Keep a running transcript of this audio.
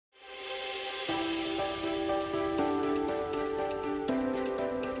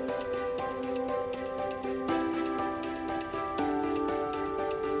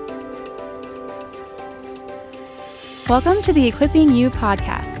Welcome to the Equipping You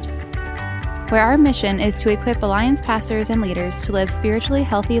podcast, where our mission is to equip Alliance pastors and leaders to live spiritually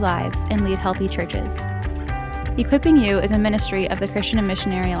healthy lives and lead healthy churches. Equipping You is a ministry of the Christian and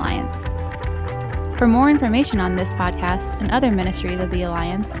Missionary Alliance. For more information on this podcast and other ministries of the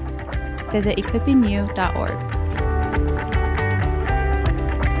Alliance, visit equippingyou.org.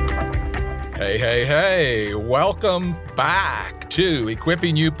 Hey, welcome back to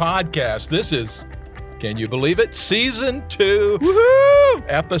Equipping You podcast. This is, can you believe it, Season 2, woohoo!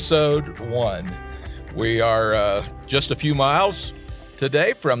 Episode 1. We are just a few miles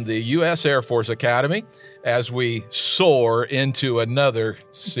today from the U.S. Air Force Academy as we soar into another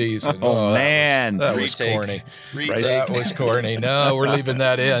season. Oh man. That was corny. Retake. That was corny. No, we're leaving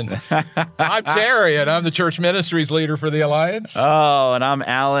that in. I'm Terry, and I'm the Church Ministries leader for the Alliance. Oh, and I'm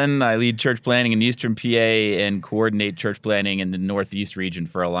Alan. I lead church planning in Eastern PA and coordinate church planning in the Northeast region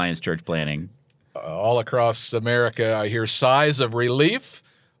for Alliance Church Planning. All across America, I hear sighs of relief,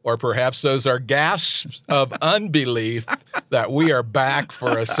 or perhaps those are gasps of unbelief that we are back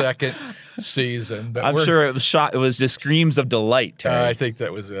for a second season. But I'm sure it was just screams of delight, Terry. I think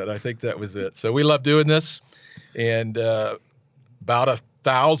that was it. So we love doing this, and about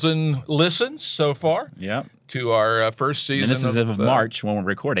 1,000 listens so far. Yep. To our first season. And this is of March when we're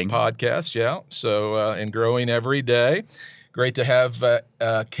recording. Podcast, yeah. So, and growing every day. Great to have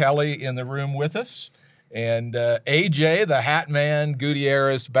Kelly in the room with us. And AJ, the Hat Man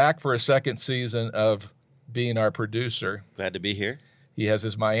Gutierrez, back for a second season of being our producer. Glad to be here. He has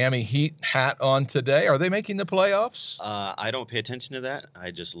his Miami Heat hat on today. Are they making the playoffs? I don't pay attention to that.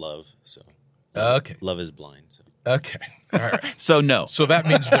 I just love. So, okay. Love is blind. So. Okay. All right. So no. So that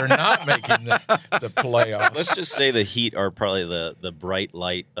means they're not making the playoffs. Let's just say the Heat are probably the bright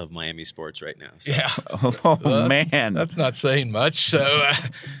light of Miami sports right now. So. Yeah. Oh, man. That's not saying much. So,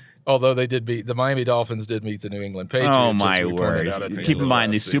 although they did beat, the Miami Dolphins did meet the New England Patriots. Oh, my word. Keep in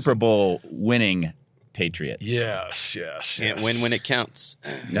mind, the Super Bowl winning Patriots. Yes. Can't win when it counts.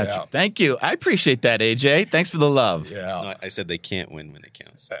 Thank you. I appreciate that, AJ. Thanks for the love. Yeah. No, I said they can't win when it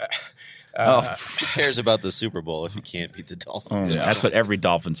counts. Who cares about the Super Bowl if you can't beat the Dolphins? That's what every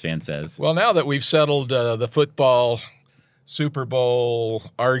Dolphins fan says. Well, now that we've settled the football Super Bowl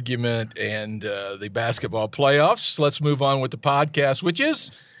argument and the basketball playoffs, let's move on with the podcast, which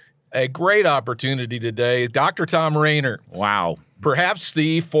is a great opportunity today. Dr. Thom Rainer. Wow. Perhaps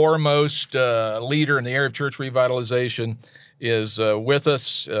the foremost leader in the area of church revitalization is with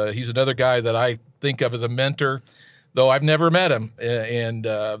us. He's another guy that I think of as a mentor, though I've never met him, and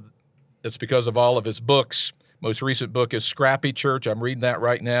it's because of all of his books. Most recent book is Scrappy Church. I'm reading that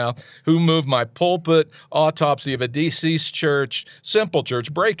right now. Who Moved My Pulpit? Autopsy of a Deceased Church. Simple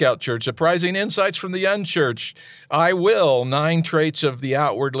Church. Breakout Church. Surprising Insights from the Unchurched. I Will. 9 Traits of the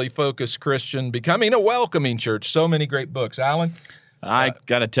Outwardly Focused Christian. Becoming a Welcoming Church. So many great books. Alan? I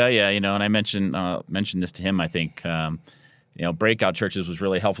got to tell you, and I mentioned this to him, I think, Breakout Churches was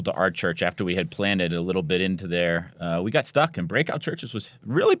really helpful to our church after we had planted a little bit into there. We got stuck, and Breakout Churches was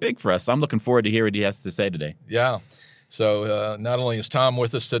really big for us. I'm looking forward to hear what he has to say today. Yeah. So not only is Tom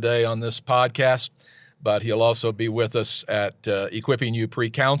with us today on this podcast, but he'll also be with us at Equipping You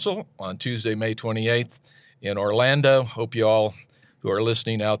Pre-Council on Tuesday, May 28th in Orlando. Hope you all who are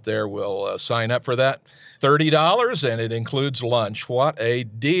listening out there will sign up for that. $30, and it includes lunch. What a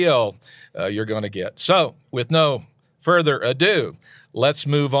deal you're going to get. So with no further ado, let's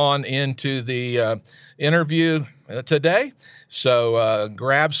move on into the interview today. So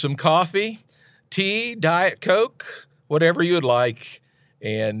grab some coffee, tea, Diet Coke, whatever you'd like,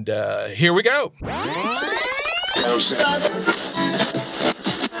 and here we go.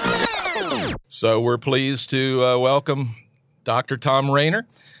 So we're pleased to welcome Dr. Thom Rainer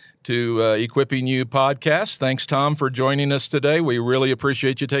to Equipping You podcast. Thanks, Tom, for joining us today. We really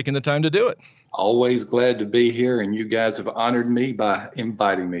appreciate you taking the time to do it. Always glad to be here, and you guys have honored me by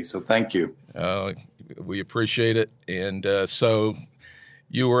inviting me, so thank you. We appreciate it. And so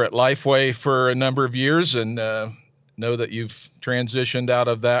you were at Lifeway for a number of years, and know that you've transitioned out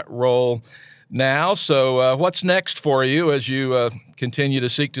of that role now. So what's next for you as you continue to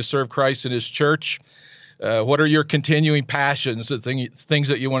seek to serve Christ in His church? What are your continuing passions, the things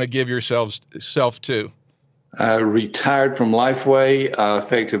that you want to give yourself to? I retired from Lifeway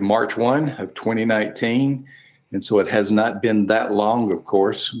effective March 1 of 2019, and so it has not been that long, of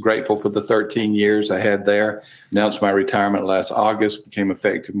course. Grateful for the 13 years I had there. Announced my retirement last August, became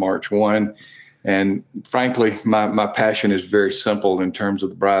effective March 1. And frankly, my passion is very simple in terms of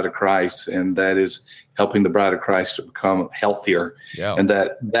the Bride of Christ, and that is helping the Bride of Christ to become healthier. Yeah. And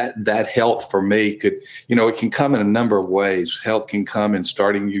that health for me could, it can come in a number of ways. Health can come in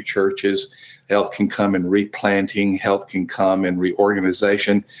starting new churches. Health can come in replanting. Health can come in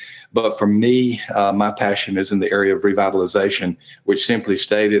reorganization. But for me, my passion is in the area of revitalization, which simply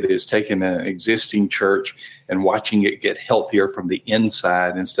stated is taking an existing church and watching it get healthier from the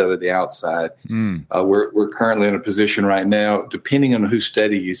inside instead of the outside. We're currently in a position right now, depending on whose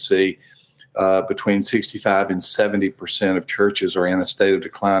study you see, between 65 and 70% of churches are in a state of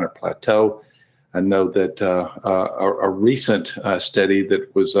decline or plateau. I know that a recent study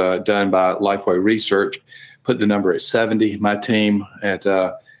that was done by Lifeway Research put the number at 70. My team at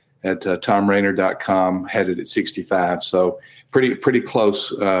TomRainer.com had it at 65. So pretty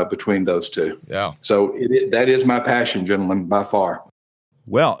close between those two. Yeah. So that is my passion, gentlemen, by far.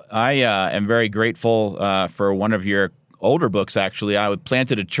 Well, I am very grateful for one of your older books, actually. I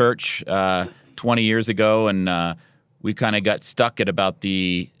planted a church 20 years ago, and we kind of got stuck at about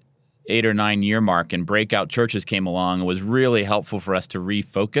the 8 or 9 year mark, and Breakout Churches came along. It was really helpful for us to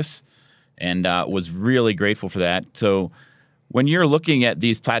refocus, and was really grateful for that. So when you're looking at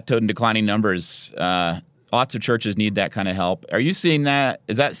these plateaued and declining numbers, lots of churches need that kind of help. Are you seeing that?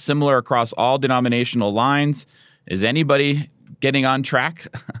 Is that similar across all denominational lines? Is anybody getting on track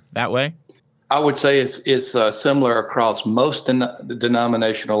that way? I would say it's similar across most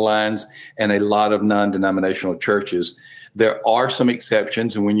denominational lines and a lot of non-denominational churches. There are some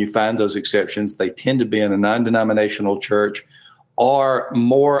exceptions, and when you find those exceptions, they tend to be in a non-denominational church or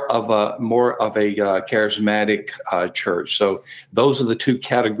more of a charismatic church. So those are the two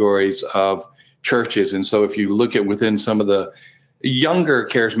categories of churches. And so if you look at within some of the younger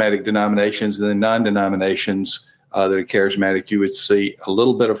charismatic denominations and the non-denominations that are charismatic, you would see a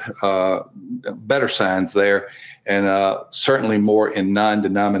little bit of better signs there, and certainly more in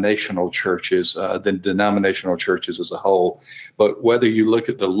non-denominational churches than denominational churches as a whole. But whether you look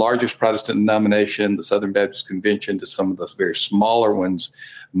at the largest Protestant denomination, the Southern Baptist Convention, to some of those very smaller ones,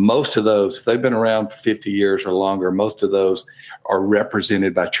 most of those, if they've been around for 50 years or longer, most of those are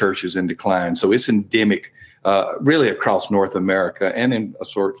represented by churches in decline. So it's endemic really across North America and in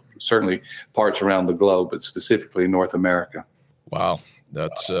certainly parts around the globe, but specifically North America. Wow.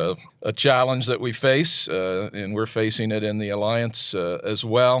 That's a challenge that we face, and we're facing it in the Alliance as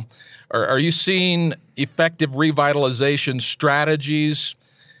well. Are you seeing effective revitalization strategies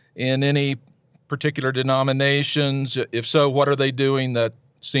in any particular denominations? If so, what are they doing that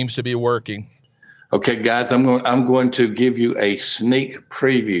seems to be working? Okay, guys, I'm going to give you a sneak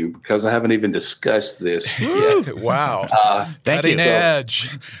preview because I haven't even discussed this yet. Wow. Thank you. Edge.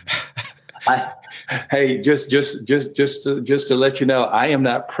 Hey, just to let you know, I am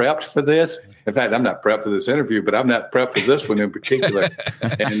not prepped for this. In fact, I'm not prepped for this interview, but I'm not prepped for this one in particular.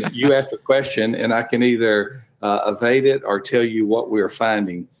 And you asked the question, and I can either evade it or tell you what we're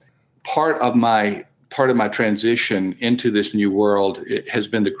finding. Part of my transition into this new world, it has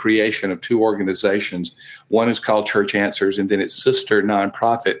been the creation of two organizations. One is called Church Answers, and then its sister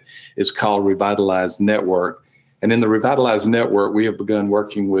nonprofit is called Revitalize Network. And in the Revitalize Network, we have begun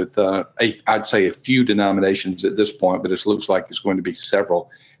working with, I'd say, a few denominations at this point, but it looks like it's going to be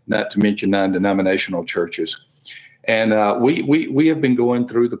several, not to mention non-denominational churches. And we have been going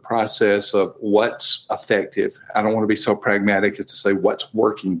through the process of what's effective. I don't want to be so pragmatic as to say what's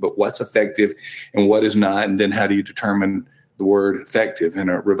working, but what's effective and what is not, and then how do you determine the word effective in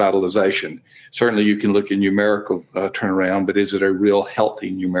a revitalization? Certainly you can look at numerical turnaround, but is it a real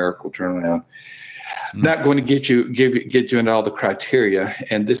healthy numerical turnaround? Not going to get you into all the criteria,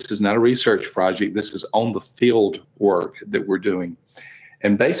 and this is not a research project. This is on the field work that we're doing.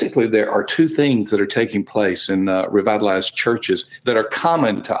 And basically, there are two things that are taking place in revitalized churches that are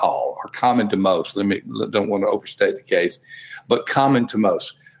common to all, or common to most. Don't want to overstate the case, but common to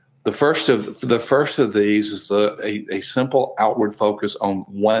most. The first of these is a simple outward focus on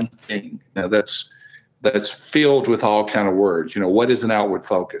one thing. Now that's filled with all kind of words. You know, what is an outward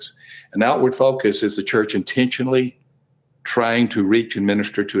focus? An outward focus is the church intentionally trying to reach and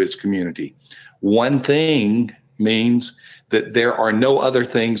minister to its community. One thing means that there are no other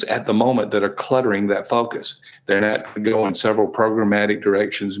things at the moment that are cluttering that focus. They're not going to go in several programmatic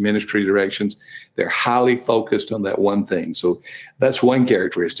directions, ministry directions. They're highly focused on that one thing. So that's one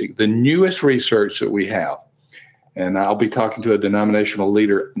characteristic. The newest research that we have, and I'll be talking to a denominational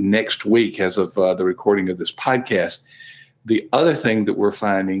leader next week as of the recording of this podcast. The other thing that we're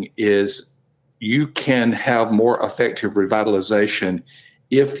finding is you can have more effective revitalization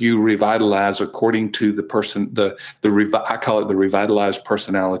if you revitalize according to the person, I call it the revitalized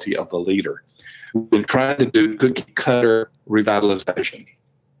personality of the leader. We're trying to do cookie cutter revitalization.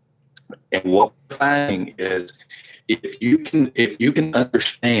 And what we're finding is if you can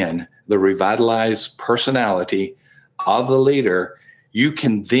understand the revitalized personality of the leader, you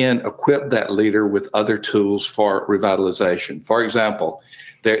can then equip that leader with other tools for revitalization. For example,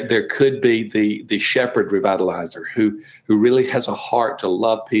 there could be the shepherd revitalizer who really has a heart to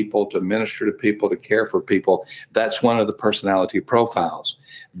love people, to minister to people, to care for people. That's one of the personality profiles.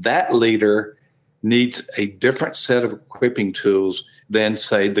 That leader needs a different set of equipping tools than,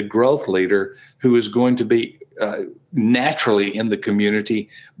 say, the growth leader, who is going to be naturally in the community,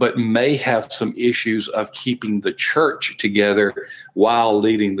 but may have some issues of keeping the church together while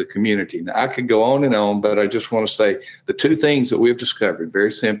leading the community. Now, I could go on, but I just want to say the two things that we've discovered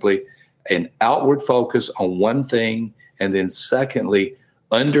very simply: an outward focus on one thing, and then secondly,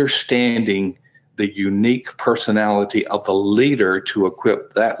 understanding the unique personality of the leader to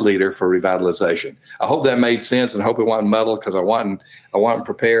equip that leader for revitalization. I hope that made sense, and I hope it wasn't muddled, because I wasn't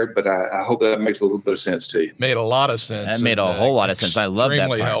prepared, but I hope that makes a little bit of sense to you. Made a lot of sense. That made a whole lot of sense. I love that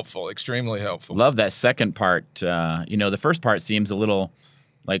part. Extremely helpful. Love that second part. The first part seems a little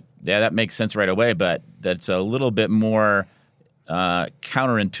like, yeah, that makes sense right away, but that's a little bit more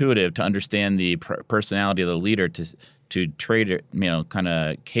counterintuitive to understand the personality of the leader to trade it, kind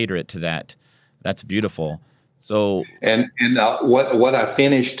of cater it to that. That's beautiful. So, and what I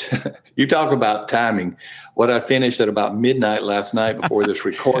finished, you talk about timing. What I finished at about midnight last night before this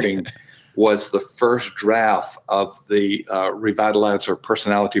recording was the first draft of the Revitalizer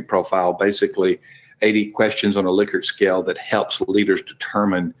personality profile, basically 80 questions on a Likert scale that helps leaders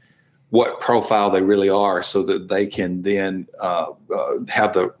determine what profile they really are, so that they can then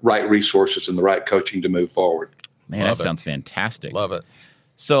have the right resources and the right coaching to move forward. Man, that sounds fantastic. Love it.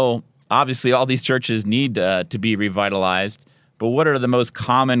 So, obviously, all these churches need to be revitalized, but what are the most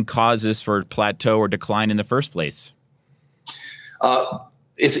common causes for plateau or decline in the first place?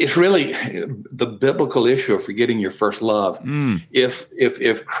 It's really the biblical issue of forgetting your first love.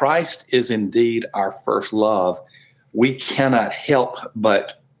 If Christ is indeed our first love, we cannot help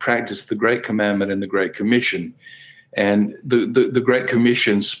but practice the Great Commandment and the Great Commission. And the Great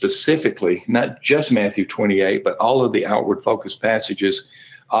Commission specifically, not just Matthew 28, but all of the outward focused passages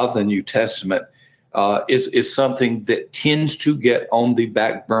of the New Testament, is something that tends to get on the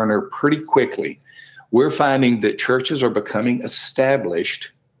back burner pretty quickly. We're finding that churches are becoming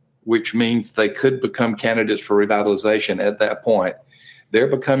established, which means they could become candidates for revitalization at that point. They're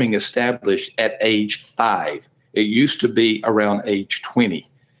becoming established at age 5. It used to be around age 20.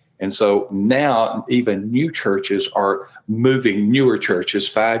 And so now even newer churches,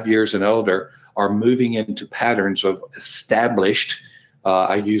 5 years and older, are moving into patterns of established.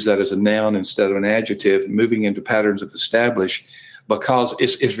 I use that as a noun instead of an adjective, moving into patterns of established, because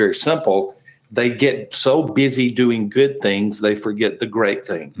it's very simple. They get so busy doing good things, they forget the great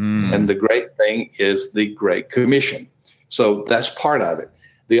thing. And the great thing is the Great Commission. So that's part of it.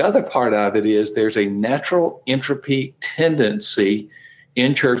 The other part of it is there's a natural entropy tendency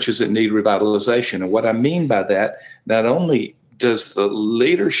in churches that need revitalization. And what I mean by that, not only does the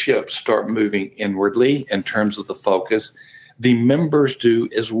leadership start moving inwardly in terms of the focus, the members do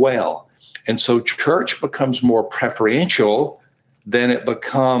as well. And so church becomes more preferential than it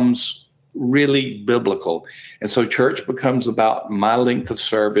becomes really biblical. And so church becomes about my length of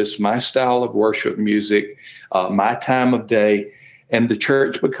service, my style of worship music, my time of day. And the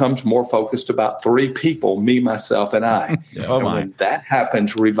church becomes more focused about 3 people, me, myself, and I. And when that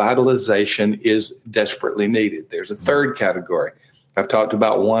happens, revitalization is desperately needed. There's a third category. I've talked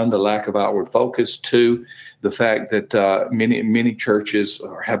about 1, the lack of outward focus. 2, the fact that many churches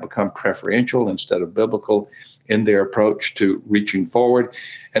have become preferential instead of biblical in their approach to reaching forward.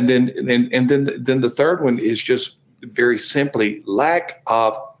 And then the third one is just very simply lack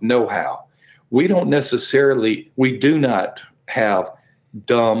of know-how. We do not have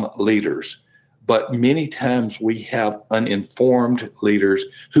dumb leaders, but many times we have uninformed leaders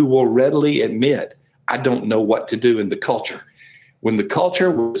who will readily admit, I don't know what to do in the culture. When the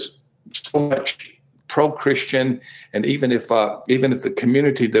culture was so much pro-Christian, and even if the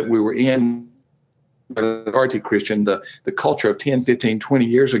community that we were in, majority Christian, the culture of 10, 15, 20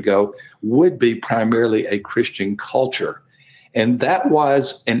 years ago would be primarily a Christian culture. And that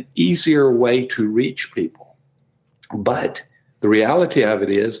was an easier way to reach people. But the reality of it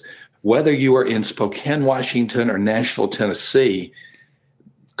is, whether you are in Spokane, Washington, or Nashville, Tennessee,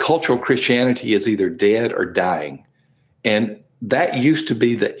 cultural Christianity is either dead or dying. And that used to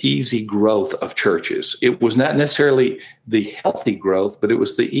be the easy growth of churches. It was not necessarily the healthy growth, but it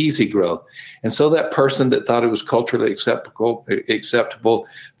was the easy growth. And so that person that thought it was culturally acceptable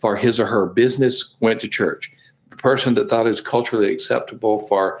for his or her business went to church. The person that thought it was culturally acceptable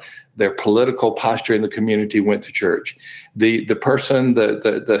for their political posture in the community went to church. The person,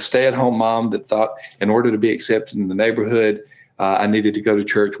 the stay-at-home mom that thought in order to be accepted in the neighborhood, I needed to go to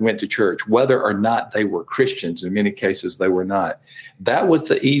church, went to church, whether or not they were Christians. In many cases, they were not. That was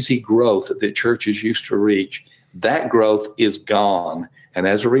the easy growth that churches used to reach. That growth is gone. And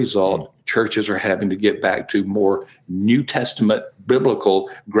as a result, churches are having to get back to more New Testament, biblical,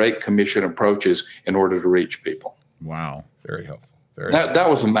 Great Commission approaches in order to reach people. Wow. Very helpful. That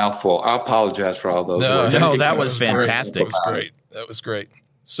was a mouthful. I apologize for all those words. No, that was fantastic. That was great.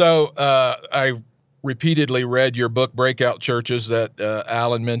 So I repeatedly read your book, Breakout Churches, that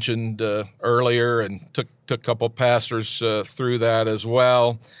Alan mentioned earlier, and took a couple pastors through that as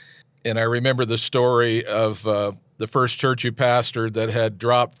well. And I remember the story of the first church you pastored that had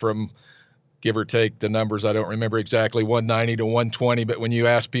dropped from, give or take the numbers, I don't remember exactly, 190 to 120. But when you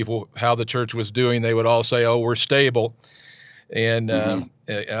asked people how the church was doing, they would all say, "Oh, we're stable." And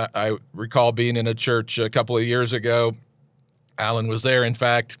I recall being in a church a couple of years ago. Alan was there, in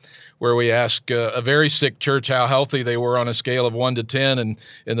fact, where we asked a very sick church how healthy they were on a scale of 1 to 10, and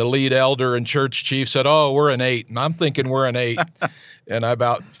the lead elder and church chief said, "Oh, we're an 8." And I'm thinking we're an 8, and I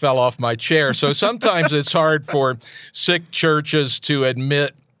about fell off my chair. So sometimes it's hard for sick churches to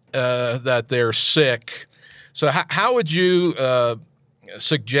admit that they're sick. So how would you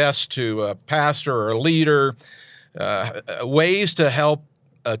suggest to a pastor or a leader ways to help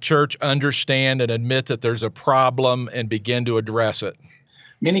a church understand and admit that there's a problem and begin to address it?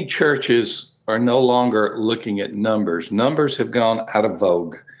 Many churches are no longer looking at numbers. Numbers have gone out of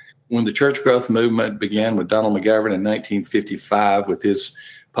vogue. When the church growth movement began with Donald McGavran in 1955 with his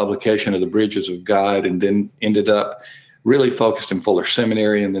publication of the Bridges of God, and then ended up really focused in Fuller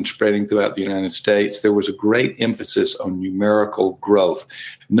Seminary and then spreading throughout the United States, there was a great emphasis on numerical growth.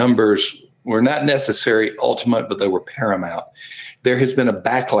 Numbers were not necessary ultimate, but they were paramount. There has been a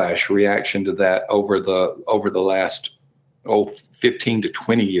backlash reaction to that over the last 15 to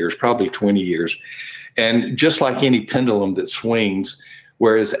 20 years, probably 20 years. And just like any pendulum that swings,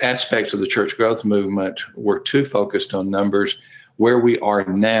 whereas aspects of the church growth movement were too focused on numbers, where we are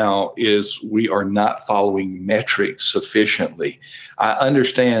now is we are not following metrics sufficiently. I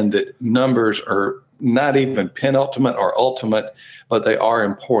understand that numbers are not even penultimate or ultimate, but they are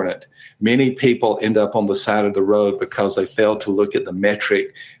important. Many people end up on the side of the road because they fail to look at the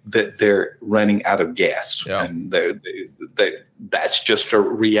metric that they're running out of gas. Yeah. And that's just a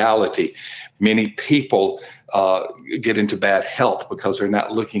reality. Many people get into bad health because they're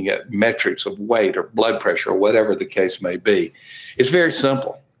not looking at metrics of weight or blood pressure or whatever the case may be. It's very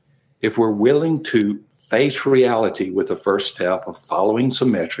simple. If we're willing to face reality with the first step of following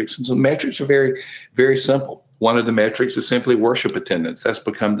some metrics, and some metrics are very, very simple. One of the metrics is simply worship attendance. That's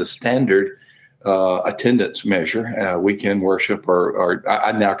become the standard attendance measure. Weekend worship, or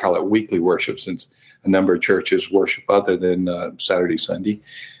I now call it weekly worship, since a number of churches worship other than Saturday, Sunday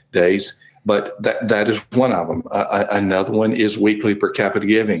days. But that is one of them. Another one is weekly per capita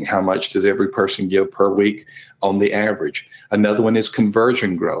giving. How much does every person give per week on the average? Another one is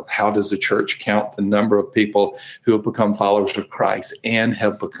conversion growth. How does the church count the number of people who have become followers of Christ and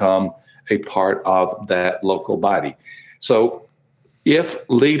have become a part of that local body? So if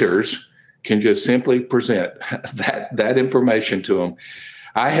leaders can just simply present that information to them.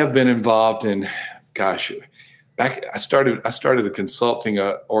 I have been involved in, I started a consulting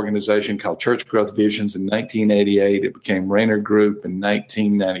organization called Church Growth Visions in 1988. It became Rayner Group in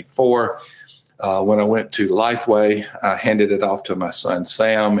 1994. When I went to Lifeway, I handed it off to my son,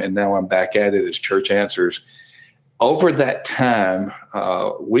 Sam, and now I'm back at it as Church Answers. Over that time,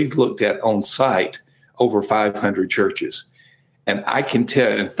 we've looked at on site over 500 churches. And I can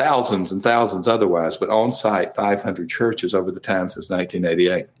tell, and thousands otherwise, but on site, 500 churches over the time since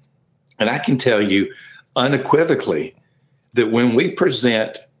 1988. And I can tell you unequivocally that when we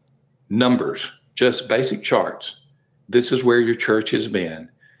present numbers, just basic charts, this is where your church has been,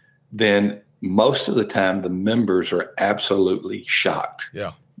 then most of the time the members are absolutely shocked.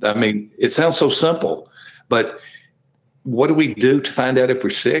 Yeah. I mean, it sounds so simple, but what do we do to find out if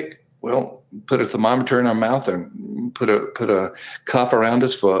we're sick? Well, put a thermometer in our mouth and put a cuff around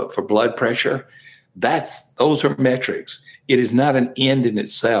us for blood pressure. Those are metrics. It is not an end in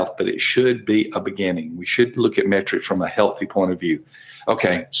itself, but it should be a beginning. We should look at metrics from a healthy point of view.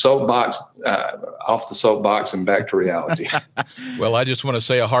 Okay, soapbox, off the soapbox and back to reality. Well, I just want to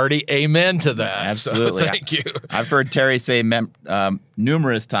say a hearty amen to that. Absolutely. So, thank you. I've heard Terry say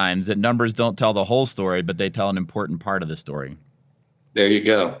numerous times that numbers don't tell the whole story, but they tell an important part of the story. There you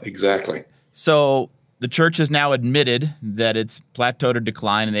go. Exactly. So the church has now admitted that it's plateaued or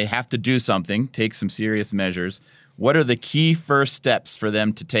declined, and they have to do something, take some serious measures. What are the key first steps for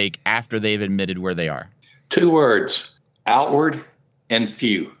them to take after they've admitted where they are? 2 words: outward and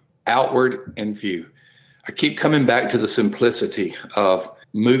few. Outward and few. I keep coming back to the simplicity of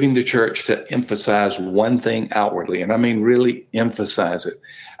moving the church to emphasize one thing outwardly, and I mean really emphasize it.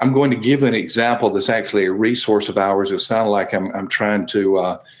 I'm going to give an example that's actually a resource of ours. It sounds like I'm trying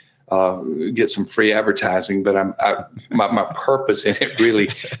to get some free advertising, but my purpose in it really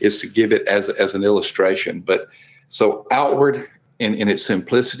is to give it as an illustration. But so outward in its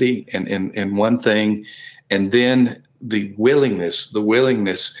simplicity and in one thing, and then the willingness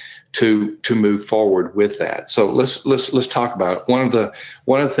to move forward with that. So let's talk about it.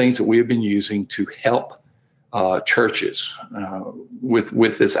 One of the things that we have been using to help churches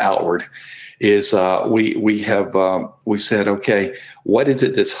with this outward is we said, okay, what is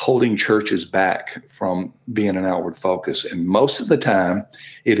it that's holding churches back from being an outward focus? And most of the time,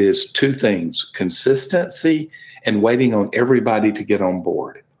 it is two things: consistency and waiting on everybody to get on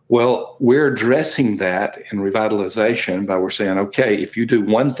board. Well, we're addressing that in revitalization by we're saying, okay, if you do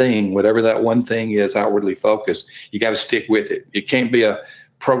one thing, whatever that one thing is outwardly focused, you got to stick with it. It can't be a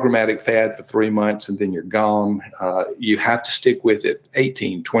programmatic fad for 3 months and then you're gone. You have to stick with it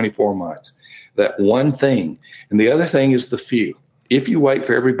 18, 24 months. That one thing. And the other thing is the few. If you wait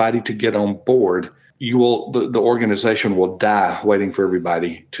for everybody to get on board, the organization will die waiting for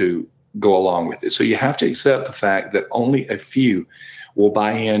everybody to go along with it. So you have to accept the fact that only a few will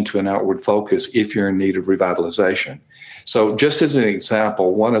buy into an outward focus if you're in need of revitalization. So just as an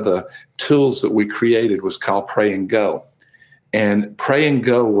example, one of the tools that we created was called Pray and Go. And Pray and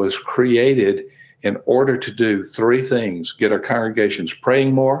Go was created in order to do three things: get our congregations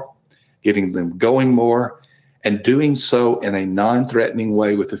praying more, getting them going more, and doing so in a non-threatening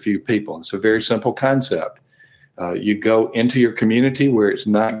way with a few people. It's a very simple concept. You go into your community where it's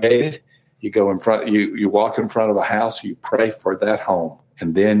not gated. You go in front. You walk in front of a house. You pray for that home,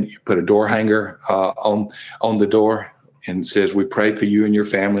 and then you put a door hanger on the door and it says, "We prayed for you and your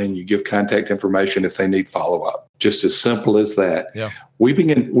family," and you give contact information if they need follow up. Just as simple as that. Yeah. We've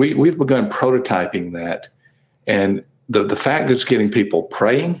begun prototyping that, and the fact that it's getting people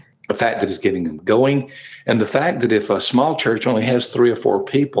praying, the fact that it's getting them going, and the fact that if a small church only has 3 or 4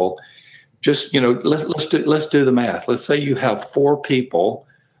 people, just let's do the math. Let's say you have 4 people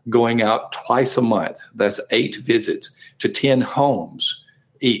going out twice a month. That's 8 visits to 10 homes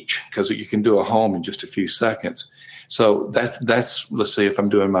each, because you can do a home in just a few seconds. So that's let's see if I'm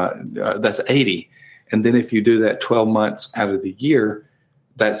doing that's 80. And then if you do that 12 months out of the year,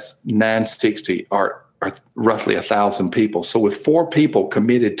 that's 960 or roughly 1,000 people. So with 4 people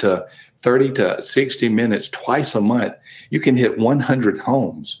committed to 30 to 60 minutes twice a month, you can hit 100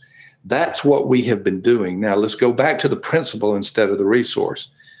 homes. That's what we have been doing. Now let's go back to the principle instead of the resource.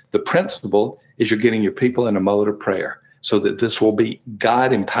 The principle is you're getting your people in a mode of prayer so that this will be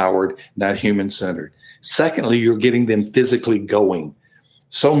God-empowered, not human-centered. Secondly, you're getting them physically going.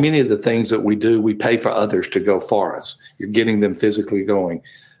 So many of the things that we do, we pay for others to go for us. You're getting them physically going.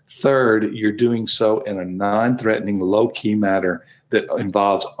 Third, you're doing so in a non-threatening, low-key manner that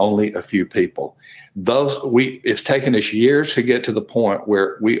involves only a few people. It's taken us years to get to the point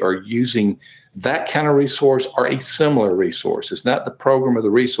where we are using that kind of resource or a similar resource. It's not the program or the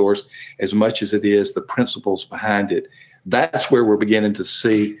resource as much as it is the principles behind it. That's where we're beginning to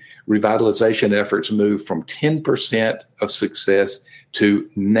see revitalization efforts move from 10% of success to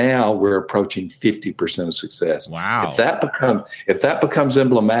now we're approaching 50% of success. Wow. If that becomes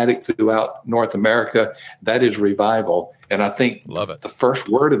emblematic throughout North America, that is revival. And I think the first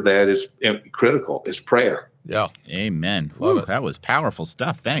word of that is critical, is prayer. Yeah. Amen. Love it. That was powerful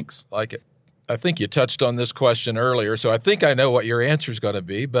stuff. Thanks. Like it. I think you touched on this question earlier, so I think I know what your answer is going to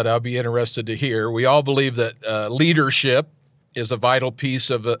be, but I'll be interested to hear. We all believe that leadership is a vital piece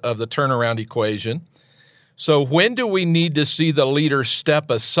of the turnaround equation. So when do we need to see the leader step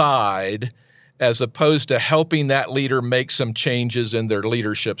aside as opposed to helping that leader make some changes in their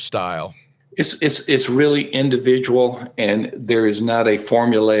leadership style? It's really individual, and there is not a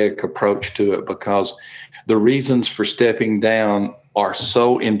formulaic approach to it because the reasons for stepping down are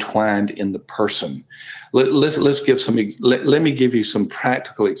so entwined in the person. Let me give you some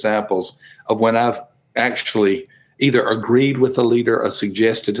practical examples of when I've actually either agreed with the leader or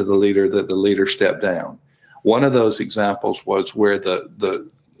suggested to the leader that the leader step down. One of those examples was where the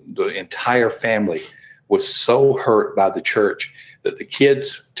entire family was so hurt by the church that the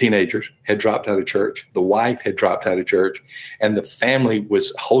kids, teenagers, had dropped out of church, the wife had dropped out of church, and the family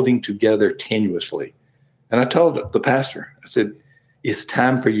was holding together tenuously. And I told the pastor, I said, it's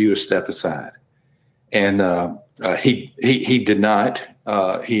time for you to step aside. And he did not.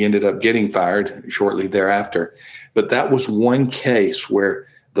 He ended up getting fired shortly thereafter. But that was one case where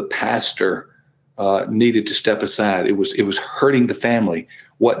the pastor needed to step aside. It was hurting the family.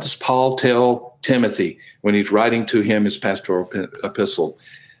 What does Paul tell Timothy when he's writing to him his pastoral epistle.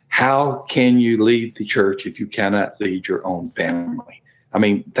 How can you lead the church if you cannot lead your own family? I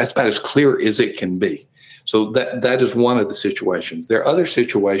mean, that's about as clear as it can be. So that is one of the situations. There are other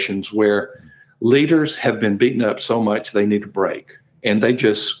situations where leaders have been beaten up so much they need a break, and they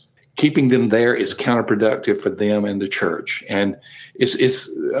just keeping them there is counterproductive for them and the church. And it's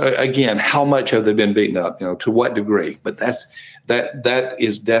again, how much have they been beaten up? To what degree? But that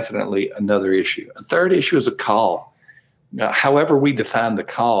is definitely another issue. A third issue is a call. However we define the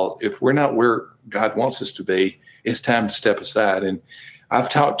call, if we're not where God wants us to be, it's time to step aside. And I've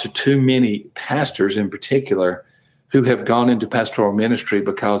talked to too many pastors in particular who have gone into pastoral ministry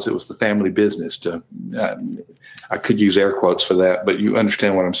because it was the family business. I could use air quotes for that, but you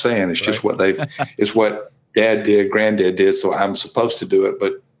understand what I'm saying. It's just what it's what dad did, granddad did, so I'm supposed to do it.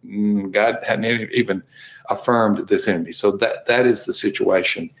 But God hadn't even affirmed this in me. So that is the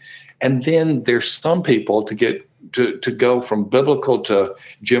situation. And then there's some people to get to go from biblical to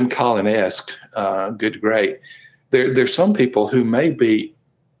Jim Collins-esque, good to great. There's some people who may be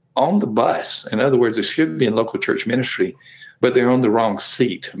on the bus. In other words, they should be in local church ministry, but they're on the wrong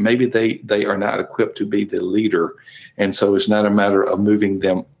seat. Maybe they are not equipped to be the leader. And so it's not a matter of moving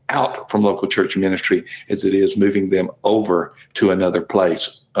them out from local church ministry as it is moving them over to another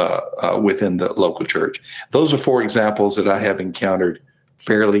place within the local church. Those are 4 examples that I have encountered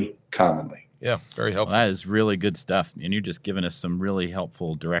fairly commonly. Yeah, very helpful. Well, that is really good stuff. And you're just giving us some really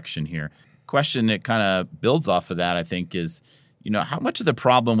helpful direction here. Question that kind of builds off of that, I think, is, how much of the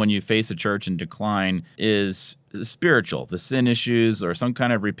problem when you face a church in decline is spiritual, the sin issues or some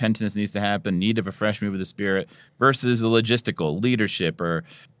kind of repentance needs to happen, need of a fresh move of the Spirit, versus the logistical leadership or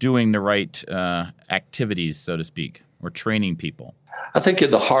doing the right activities, so to speak, or training people? I think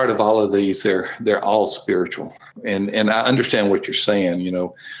at the heart of all of these, they're all spiritual, and I understand what you're saying.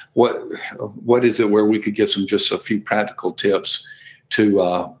 What is it where we could give just a few practical tips to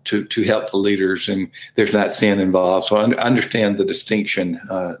help the leaders, and there's not sin involved. So I understand the distinction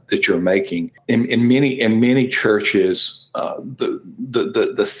that you're making. In many churches,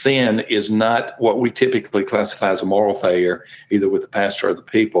 the sin is not what we typically classify as a moral failure, either with the pastor or the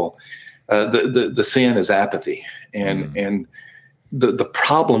people. The sin is apathy, and the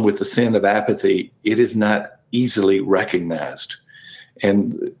problem with the sin of apathy, it is not easily recognized.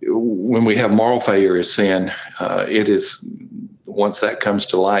 And when we have moral failure as sin, it is, once that comes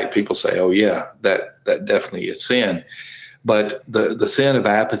to light, people say, oh yeah, that definitely is sin. But the sin of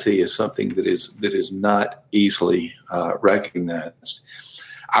apathy is something that is not easily recognized.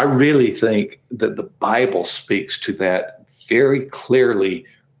 I really think that the Bible speaks to that very clearly.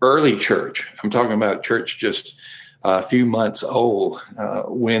 Early church, I'm talking about a church just a few months old,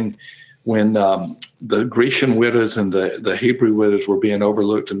 when the Grecian widows and the Hebrew widows were being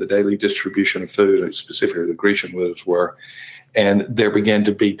overlooked in the daily distribution of food, specifically the Grecian widows were, and there began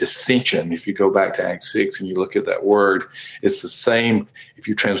to be dissension. If you go back to Acts 6 and you look at that word, it's the same. If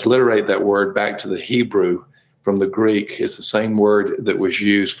you transliterate that word back to the Hebrew from the Greek, it's the same word that was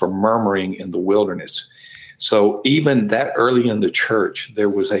used for murmuring in the wilderness. So even that early in the church, there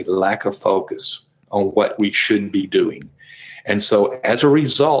was a lack of focus on what we should be doing. And so as a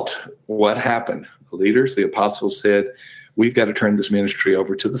result, what happened? The leaders, the apostles said, we've got to turn this ministry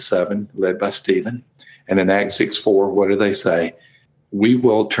over to the 7, led by Stephen. And in Acts 6:4, what do they say? We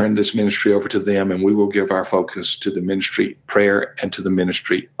will turn this ministry over to them, and we will give our focus to the ministry prayer and to the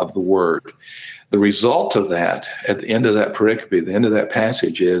ministry of the word. The result of that, at the end of that pericope, the end of that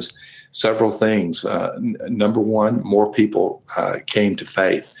passage, is several things. Number one, more people came to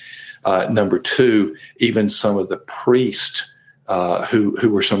faith. Number two, even some of the priests who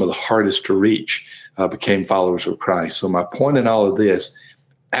were some of the hardest to reach became followers of Christ. So my point in all of this,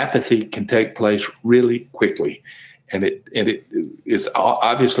 apathy can take place really quickly. And it is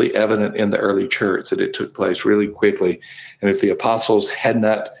obviously evident in the early church that it took place really quickly. And if the apostles had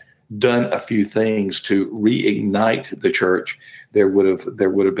not done a few things to reignite the church, there would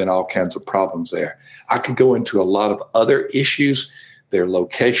have been all kinds of problems there. I could go into a lot of other issues. There are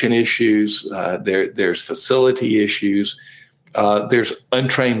location issues. There's facility issues. There's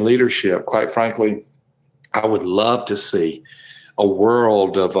untrained leadership. Quite frankly, I would love to see a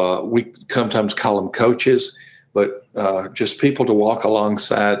world of, we sometimes call them coaches, but just people to walk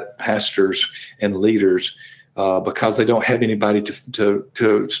alongside pastors and leaders because they don't have anybody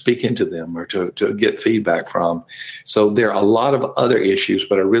to speak into them or to get feedback from. So there are a lot of other issues,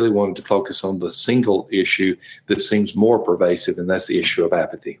 but I really wanted to focus on the single issue that seems more pervasive, and that's the issue of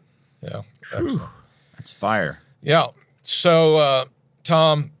apathy. Yeah, that's fire. Yeah. So,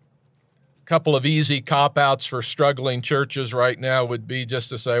 Tom, couple of easy cop-outs for struggling churches right now would be just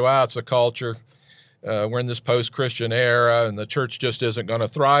to say, wow, it's a culture. We're in this post-Christian era, and the church just isn't going to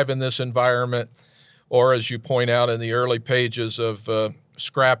thrive in this environment. Or, as you point out in the early pages of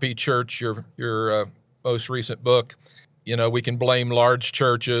Scrappy Church, your most recent book, we can blame large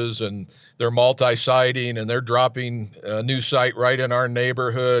churches, and they're multi-siting, and they're dropping a new site right in our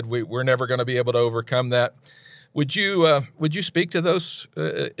neighborhood. We're never going to be able to overcome that. Would you speak to those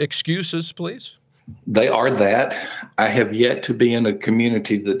excuses, please? They are that. I have yet to be in a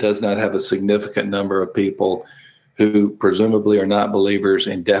community that does not have a significant number of people who presumably are not believers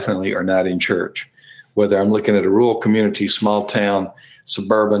and definitely are not in church. Whether I'm looking at a rural community, small town,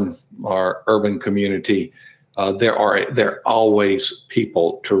 suburban, or urban community, there are always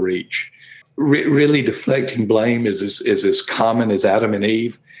people to reach. Really, deflecting blame is as common as Adam and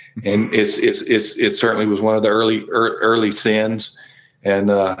Eve, and it certainly was one of the early sins. And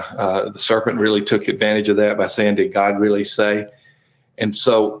the serpent really took advantage of that by saying, "Did God really say?" And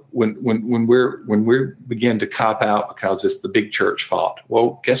so when we begin to cop out because it's the big church fault,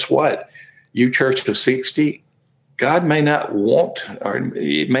 well, guess what? You church of 60, God may not want, or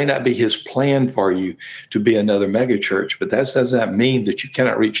it may not be His plan for you to be another mega church, but that does not mean that you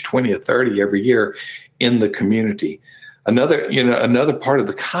cannot reach 20 or 30 every year in the community. Another part of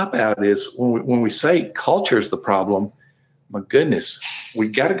the cop out is when we say culture is the problem. My goodness, we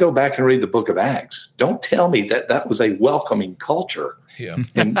got to go back and read the book of Acts. Don't tell me that was a welcoming culture in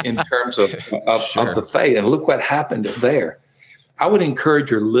terms of the faith. And look what happened there. I would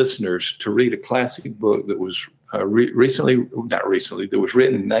encourage your listeners to read a classic book that was that was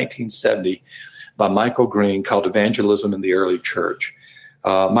written in 1970 by Michael Green called Evangelism in the Early Church.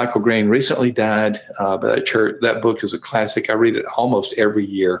 Michael Green recently died, but that book is a classic. I read it almost every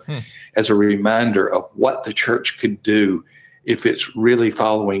year as a reminder of what the church could do if it's really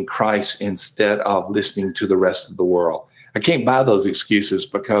following Christ instead of listening to the rest of the world. I can't buy those excuses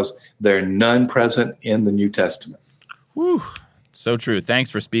because there are none present in the New Testament. Whew. So true.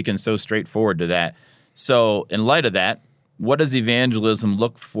 Thanks for speaking so straightforward to that. So in light of that, what does evangelism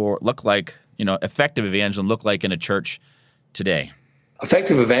look like, effective evangelism look like in a church today?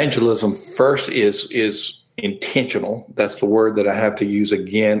 Effective evangelism first is intentional. That's the word that I have to use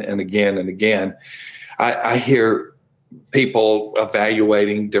again and again and again. I hear people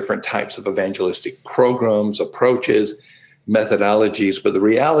evaluating different types of evangelistic programs, approaches, methodologies, but the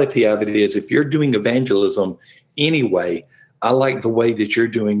reality of it is if you're doing evangelism anyway, I like the way that you're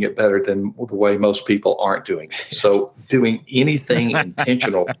doing it better than the way most people aren't doing it. So doing anything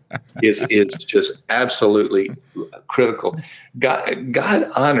intentional is just absolutely critical.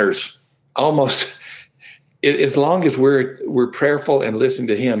 God honors almost, as long as we're prayerful and listen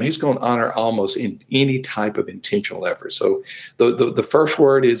to Him, He's going to honor almost in any type of intentional effort. So the first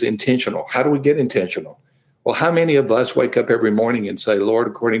word is intentional. How do we get intentional? Well, how many of us wake up every morning and say, Lord,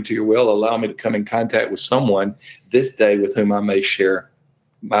 according to your will, allow me to come in contact with someone this day with whom I may share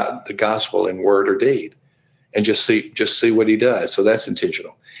the gospel in word or deed, and just see what He does. So that's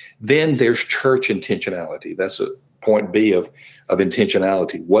intentional. Then there's church intentionality. That's a point B of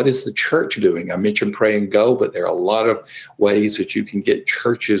intentionality. What is the church doing? I mentioned pray and go, but there are a lot of ways that you can get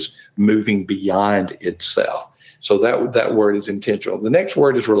churches moving beyond itself. So that word is intentional. The next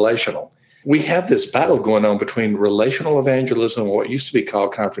word is relational. We have this battle going on between relational evangelism and what used to be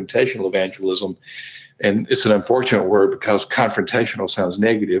called confrontational evangelism. And it's an unfortunate word because confrontational sounds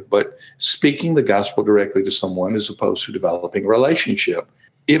negative, but speaking the gospel directly to someone as opposed to developing a relationship.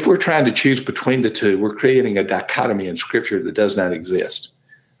 If we're trying to choose between the two, we're creating a dichotomy in Scripture that does not exist.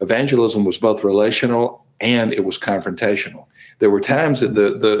 Evangelism was both relational and it was confrontational. There were times that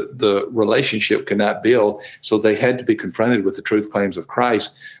the relationship could not build, so they had to be confronted with the truth claims of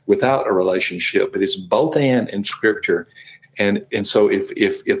Christ without a relationship. But it's both and in Scripture. And so if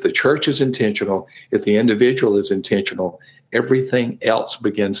the church is intentional, if the individual is intentional, everything else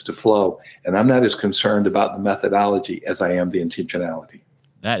begins to flow. And I'm not as concerned about the methodology as I am the intentionality.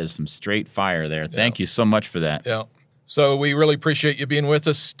 That is some straight fire there. Thank you so much for that. Yeah. So we really appreciate you being with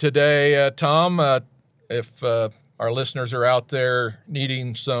us today, Tom. If our listeners are out there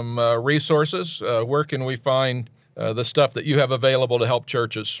needing some resources, where can we find the stuff that you have available to help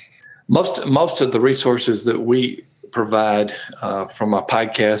churches? Most of the resources that we provide from my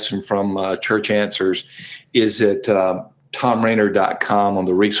podcast and from Church Answers is at tomrainer.com on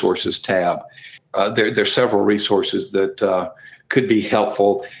the resources tab. There are several resources that could be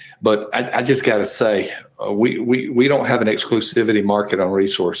helpful, but I just got to say, we don't have an exclusivity market on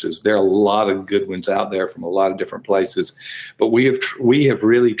resources. There are a lot of good ones out there from a lot of different places, but we have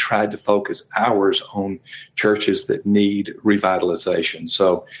really tried to focus ours on churches that need revitalization.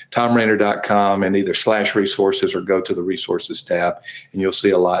 So TomRainer.com and either /resources or go to the resources tab, and you'll see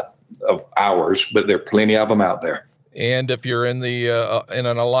a lot of ours, but there are plenty of them out there. And if you're in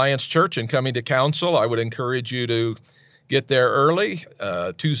an Alliance church and coming to council, I would encourage you to get there early.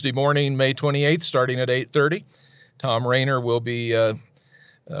 Tuesday morning, May 28th, starting at 8:30. Tom Rainer will be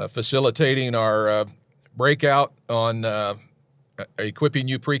facilitating our breakout on Equipping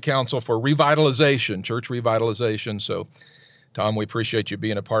You Pre-Council for revitalization, church revitalization. So, Tom, we appreciate you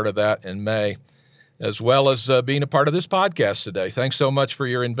being a part of that in May, as well as being a part of this podcast today. Thanks so much for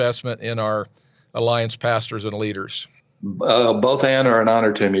your investment in our Alliance pastors and leaders. Both, Ann, are an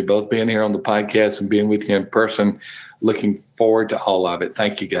honor to me, both being here on the podcast and being with you in person. Looking forward to all of it.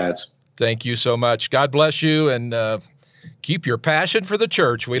 Thank you, guys. Thank you so much. God bless you, and keep your passion for the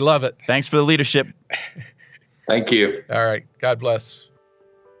church. We love it. Thanks for the leadership. Thank you. All right. God bless.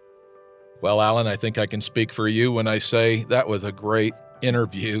 Well, Alan, I think I can speak for you when I say that was a great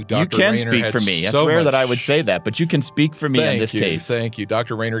interview. Dr. You can Rainer speak had for me. It's so rare much. that I would say that, but you can speak for me in this case. Thank you.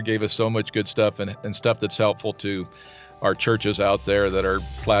 Dr. Rainer gave us so much good stuff and stuff that's helpful to our churches out there that are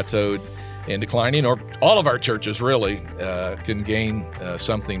plateaued and declining, or all of our churches really can gain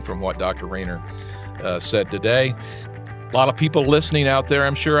something from what Dr. Rainer said today. A lot of people listening out there,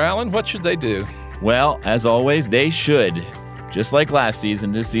 I'm sure. Alan, what should they do? Well, as always, they should, just like last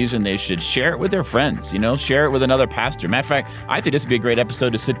season, this season, they should share it with their friends, share it with another pastor. Matter of fact, I think this would be a great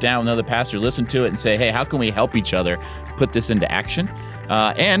episode to sit down with another pastor, listen to it, and say, hey, how can we help each other put this into action?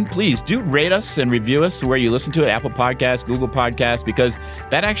 And please do rate us and review us where you listen to it, Apple Podcasts, Google Podcasts, because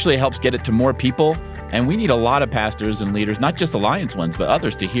that actually helps get it to more people. And we need a lot of pastors and leaders, not just Alliance ones, but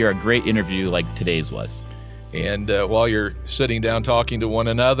others, to hear a great interview like today's was. And while you're sitting down talking to one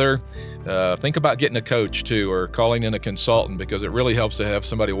another, think about getting a coach too, or calling in a consultant, because it really helps to have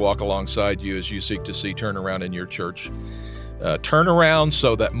somebody walk alongside you as you seek to see turnaround in your church. Turnaround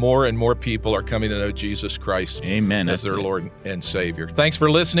so that more and more people are coming to know Jesus Christ as their Lord and Savior. Thanks for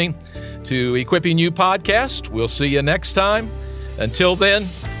listening to Equipping You Podcast. We'll see you next time. Until then,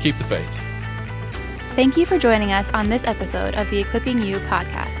 keep the faith. Thank you for joining us on this episode of the Equipping You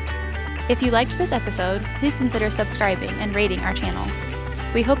Podcast. If you liked this episode, please consider subscribing and rating our channel.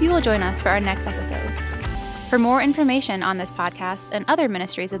 We hope you will join us for our next episode. For more information on this podcast and other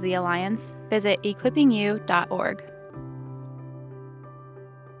ministries of the Alliance, visit equippingyou.org.